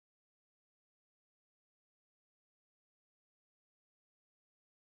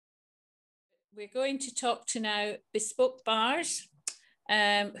we're going to talk to now Bespoke Bars,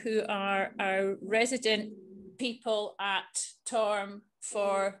 who are our resident people at Torm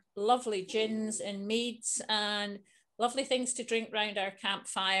for lovely gins and meads and lovely things to drink round our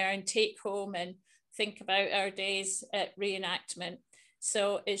campfire and take home and think about our days at reenactment.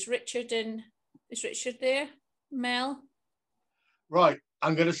 So is Richard there, Mel? Right,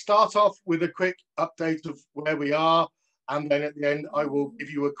 I'm going to start off with a quick update of where we are, and then at the end I will give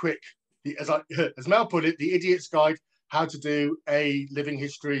you a quick, as Mel put it, the idiot's guide how to do a living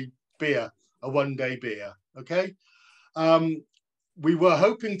history beer, a one-day beer. Okay. We were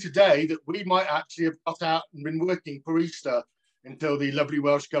hoping today that we might actually have got out and been working for Easter until the lovely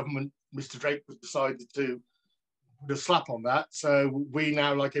Welsh government, Mr. Drake, was decided to put a slap on that. So we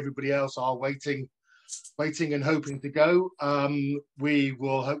now, like everybody else, are waiting and hoping to go. We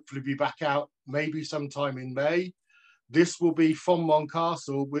will hopefully be back out maybe sometime in May. This will be Fonmon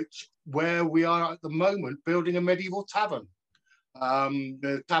Castle, where we are at the moment building a medieval tavern.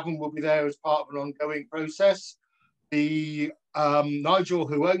 The tavern will be there as part of an ongoing process. The Nigel,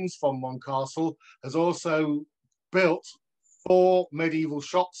 who owns Fonmon Castle, has also built 4 medieval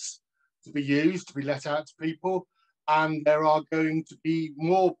shops to be used, to be let out to people, and there are going to be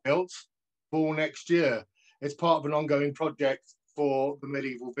more built for next year. It's part of an ongoing project for the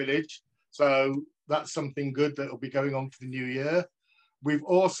medieval village, so that's something good that will be going on for the new year. We've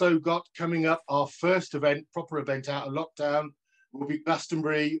also got coming up our first event, proper event out of lockdown, will be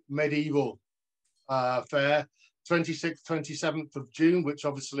Glastonbury Medieval Fair, 26th, 27th of June, which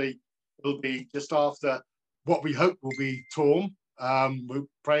obviously will be just after what we hope will be Torm. We're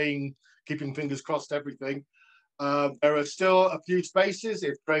praying, keeping fingers crossed, everything. There are still a few spaces.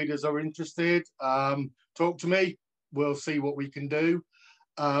 If traders are interested, talk to me. We'll see what we can do.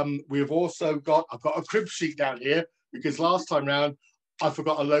 We've also got, I've got a crib sheet down here because last time round I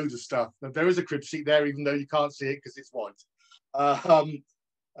forgot a load of stuff. Now, there is a crib sheet there, even though you can't see it because it's white.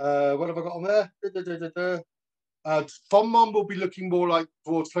 What have I got on there? Fonmon will be looking more like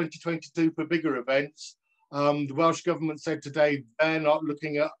towards 2022 for bigger events. The Welsh government said today they're not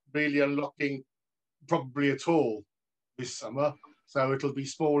looking at really unlocking probably at all this summer. So it'll be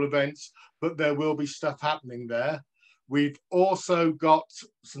small events, but there will be stuff happening there. We've also got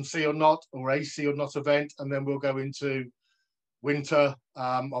some See or Not or a See or Not event, and then we'll go into winter,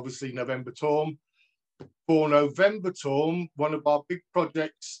 obviously November Torm. For November Torm, one of our big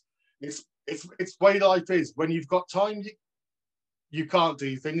projects, it's way life is. When you've got time, you can't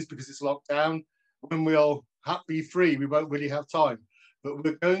do things because it's locked down. When we'll be free, we won't really have time. But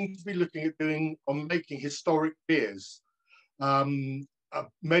we're going to be looking at making historic beers,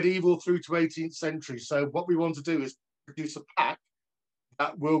 medieval through to 18th century. So what we want to do is produce a pack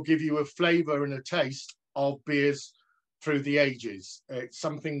that will give you a flavour and a taste of beers through the ages. It's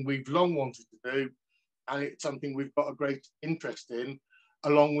something we've long wanted to do, and it's something we've got a great interest in.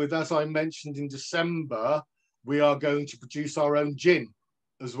 Along with, as I mentioned in December, we are going to produce our own gin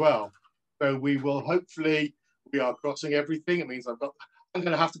as well. So we will hopefully, we are crossing everything. It means I'm going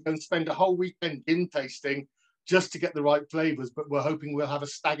to have to go and spend a whole weekend gin tasting just to get the right flavours, but we're hoping we'll have a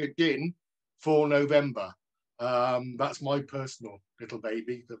Stagger gin for November. That's my personal little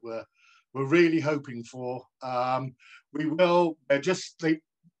baby that we're really hoping for. We will,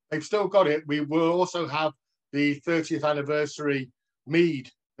 they've still got it. We will also have the 30th anniversary mead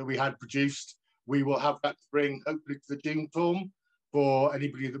that we had produced. We will have that to bring hopefully to the June Torm for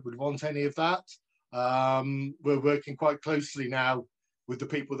anybody that would want any of that. We're working quite closely now with the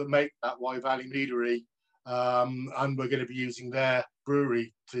people that make that Wye Valley Meadery, and we're going to be using their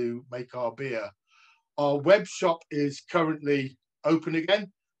brewery to make our beer. Our web shop is currently open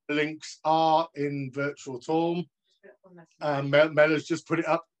again. The links are in virtual Torm. Mel has just put it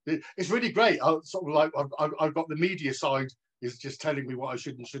up. It's really great. I've got the media side is just telling me what I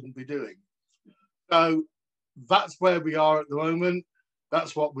should and shouldn't be doing. So that's where we are at the moment.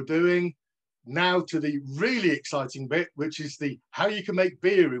 That's what we're doing. Now to the really exciting bit, which is how you can make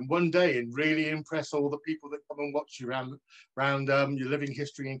beer in one day and really impress all the people that come and watch you around your living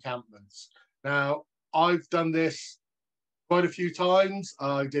history encampments. Now, I've done this quite a few times.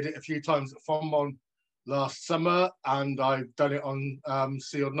 I did it a few times at Fonmon last summer, and I've done it on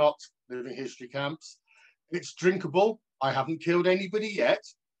See or Not living history camps. It's drinkable. I haven't killed anybody yet,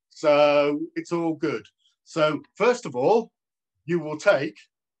 so it's all good. So first of all, you will take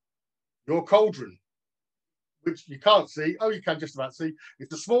your cauldron, which you can't see. Oh, you can just about see.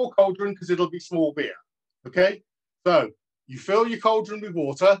 It's a small cauldron because it'll be small beer. Okay, so you fill your cauldron with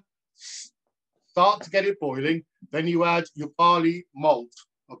water, start to get it boiling. Then you add your barley malt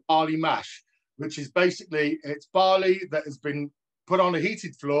or barley mash, which is basically it's barley that has been put on a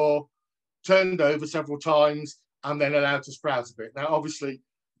heated floor, turned over several times, and then allowed to sprout a bit. Now, obviously,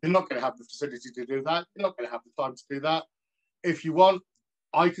 you're not going to have the facility to do that. You're not going to have the time to do that. If you want,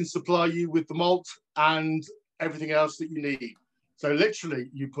 I can supply you with the malt and everything else that you need. So literally,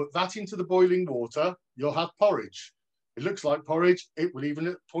 you put that into the boiling water, you'll have porridge. It looks like porridge. It will even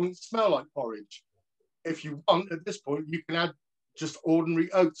at points smell like porridge. If you want, at this point, you can add just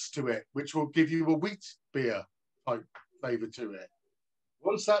ordinary oats to it, which will give you a wheat beer type flavour to it.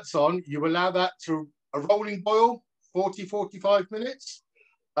 Once that's on, you allow that to a rolling boil, 40, 45 minutes.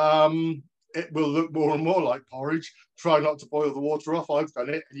 It will look more and more like porridge. Try not to boil the water off. I've done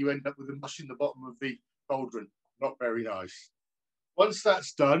it, and you end up with a mush in the bottom of the cauldron. Not very nice. Once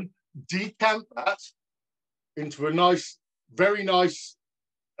that's done, decant that into a nice, very nice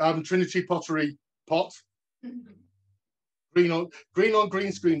Trinity pottery pot. Green on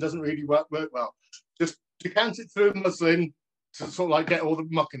green screen doesn't really work well. Just decant it through muslin to sort of like get all the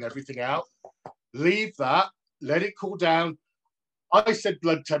muck and everything out. Leave that, let it cool down. I said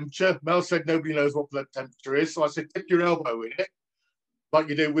blood temperature. Mel said nobody knows what blood temperature is. So I said, dip your elbow in it, like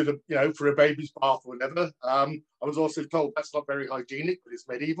you do with a, you know, for a baby's bath or whatever. I was also told that's not very hygienic, but it's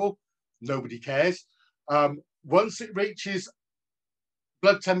medieval. Nobody cares. Once it reaches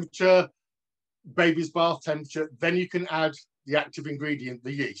blood temperature, baby's bath temperature, then you can add the active ingredient,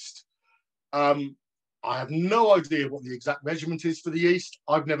 the yeast. I have no idea what the exact measurement is for the yeast.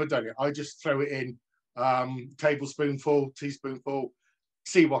 I've never done it. I just throw it in, tablespoonful, teaspoonful,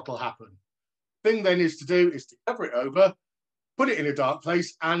 see what will happen. Thing then is to cover it over, put it in a dark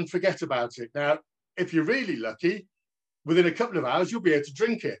place and forget about it. Now, if you're really lucky, within a couple of hours, you'll be able to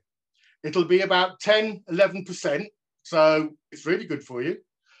drink it. It'll be about 10, 11%. So it's really good for you.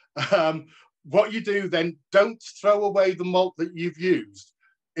 What you do then, don't throw away the malt that you've used.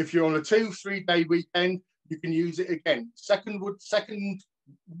 If you're on a 2-3 day weekend, you can use it again. Second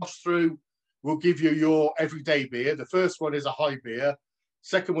wash through will give you your everyday beer. The first one is a high beer.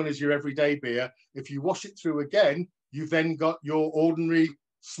 Second one is your everyday beer. If you wash it through again, you've then got your ordinary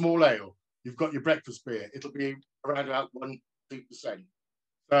small ale. You've got your breakfast beer. It'll be around about 1-2%.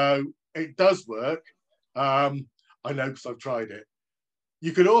 So it does work. I know because I've tried it.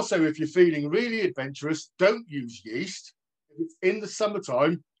 You could also, if you're feeling really adventurous, don't use yeast. If it's in the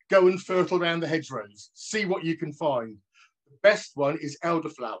summertime, go and fertile around the hedgerows. See what you can find. The best one is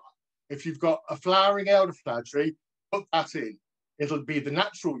elderflower. If you've got a flowering elderflower tree, put that in. It'll be the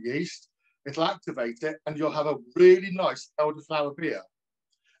natural yeast. It'll activate it, and you'll have a really nice elderflower beer.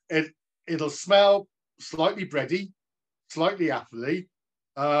 It'll smell slightly bready, slightly appley,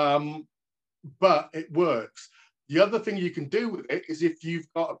 but it works. The other thing you can do with it is if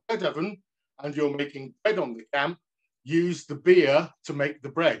you've got a bread oven and you're making bread on the camp, use the beer to make the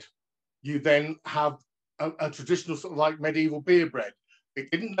bread. You then have a traditional sort of like medieval beer bread. They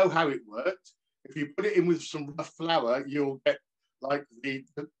didn't know how it worked. If you put it in with some rough flour, you'll get like the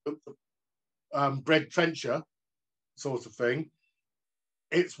bread trencher sort of thing.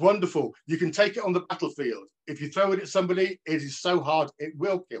 It's wonderful. You can take it on the battlefield. If you throw it at somebody, it is so hard, it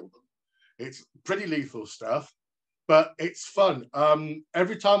will kill them. It's pretty lethal stuff, but it's fun.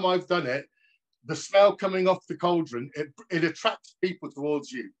 Every time I've done it, the smell coming off the cauldron, it attracts people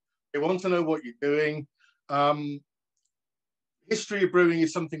towards you. They want to know what you're doing. History of brewing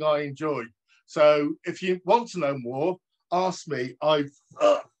is something I enjoy. So if you want to know more, ask me.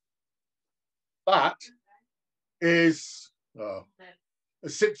 That is A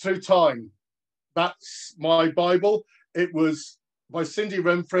Sip Through Time. That's my Bible. It was by Cindy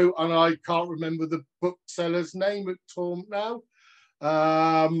Renfrew, and I can't remember the bookseller's name at Torm now.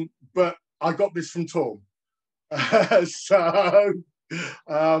 But I got this from Torm. So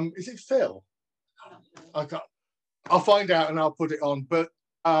is it Phil? I'll find out and I'll put it on. But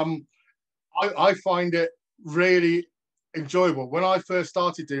I find it really enjoyable. When I first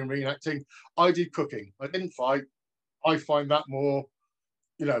started doing reenacting, I did cooking. I didn't fight. I find that more,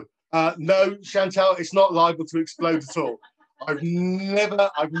 you know. No, Chantal, it's not liable to explode at all. I've never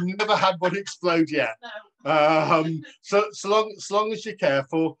had one explode yet. So long as you're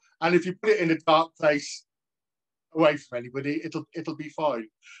careful, and if you put it in a dark place away from anybody, it'll be fine.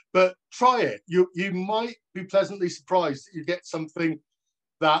 But try it. You might be pleasantly surprised that you get something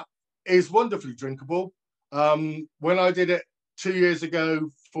that is wonderfully drinkable. When I did it 2 years ago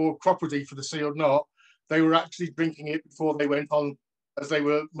for Cropredy for the Sealed Knot, they were actually drinking it before they went on, as they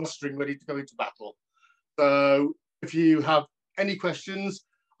were mustering ready to go into battle. So if you have any questions,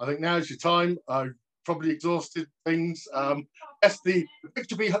 I think now's your time. I've probably exhausted things. Yes, the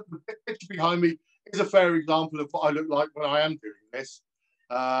picture behind me is a fair example of what I look like when I am doing this.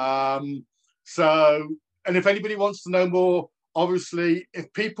 And if anybody wants to know more obviously,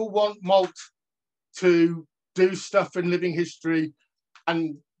 if people want malt to do stuff in living history,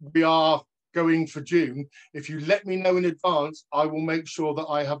 and we are going for June, if you let me know in advance, I will make sure that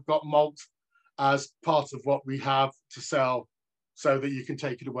I have got malt as part of what we have to sell so that you can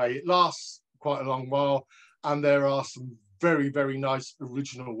take it away. It lasts quite a long while, and there are some very, very nice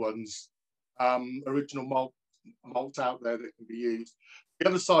original ones, original malt out there that can be used. The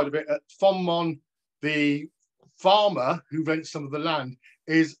other side of it, at Fonmon, the farmer who rents some of the land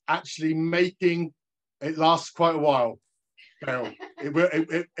is actually making, it lasts quite a while.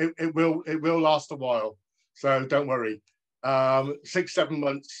 It will last a while, so don't worry. 6-7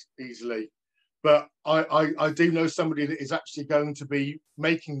 months easily. But I do know somebody that is actually going to be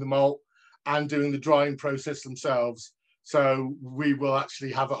making the malt and doing the drying process themselves. So we will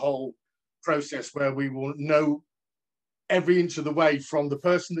actually have a whole process where we will know every inch of the way, from the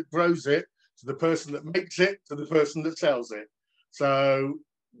person that grows it to the person that makes it to the person that sells it. So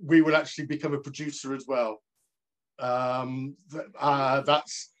we will actually become a producer as well.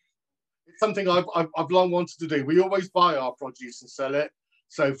 That's something I've long wanted to do. We always buy our produce and sell it.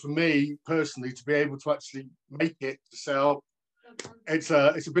 So for me personally, to be able to actually make it to sell, it's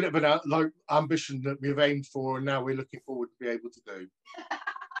a bit of an ambition that we've aimed for, and now we're looking forward to be able to do.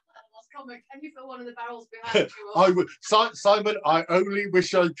 Can you fill one of the barrels behind you? I would, Simon. I only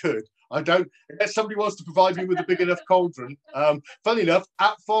wish I could. I don't. Unless somebody wants to provide me with a big enough cauldron. Funny enough,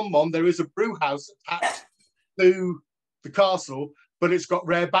 at Fonmon there is a brew house attached to the castle, but it's got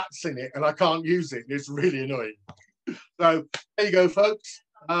rare bats in it, and I can't use it. It's really annoying. So there you go, folks.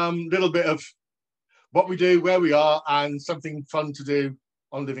 Little bit of what we do, where we are, and something fun to do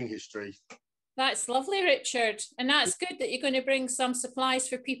on living history. That's lovely, Richard. And that's good that you're going to bring some supplies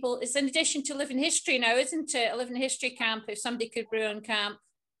for people. It's in addition to living history now, isn't it? A living history camp, if somebody could brew on camp.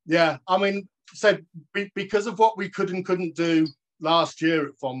 Yeah, I mean, so because of what we could and couldn't do last year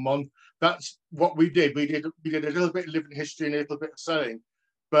at Fonmon, that's what we did. We did a little bit of living history and a little bit of selling,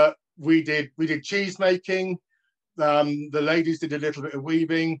 but we did cheese making. The ladies did a little bit of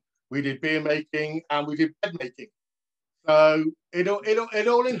weaving. We did beer making, and we did bread making. So it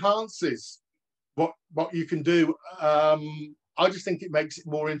all enhances what you can do. I just think it makes it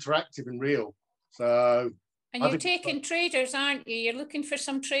more interactive and real. So. And you're taking traders, aren't you? You're looking for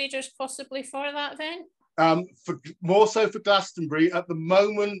some traders possibly for that event? More so for Glastonbury. At the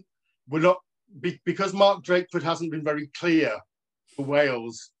moment, we're not, because Mark Drakeford hasn't been very clear for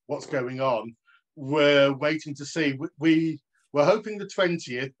Wales what's going on. We're waiting to see. We're hoping the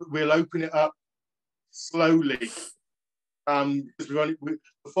 20th, but we'll open it up slowly. Because the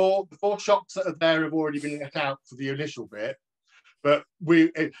four shops that are there have already been let out for the initial bit. But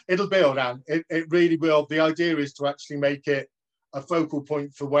it'll build, and it really will. The idea is to actually make it a focal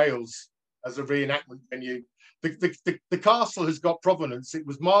point for Wales as a reenactment venue. The castle has got provenance. It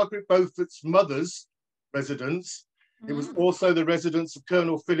was Margaret Beaufort's mother's residence. It was also the residence of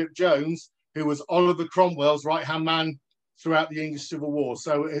Colonel Philip Jones, who was Oliver Cromwell's right-hand man throughout the English Civil War.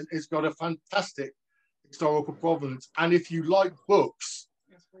 So it's got a fantastic historical provenance. And if you like books,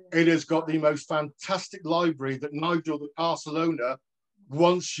 it has got the most fantastic library that Nigel, the castle owner,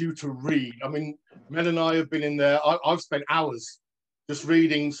 wants you to read. I mean, Mel and I have been in there. I've spent hours just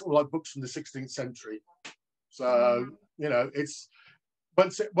reading sort of like books from the 16th century. So, you know, it's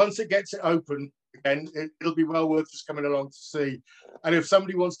once it gets it open again, it'll be well worth just coming along to see. And if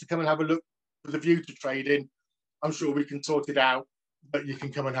somebody wants to come and have a look with a view to trading, I'm sure we can sort it out. But you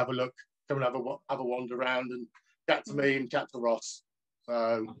can come and have a look, come and have a wander around and chat to me and chat to Ross.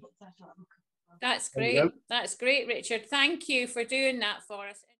 So that's great. That's great, Richard. Thank you for doing that for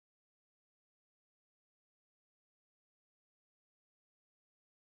us.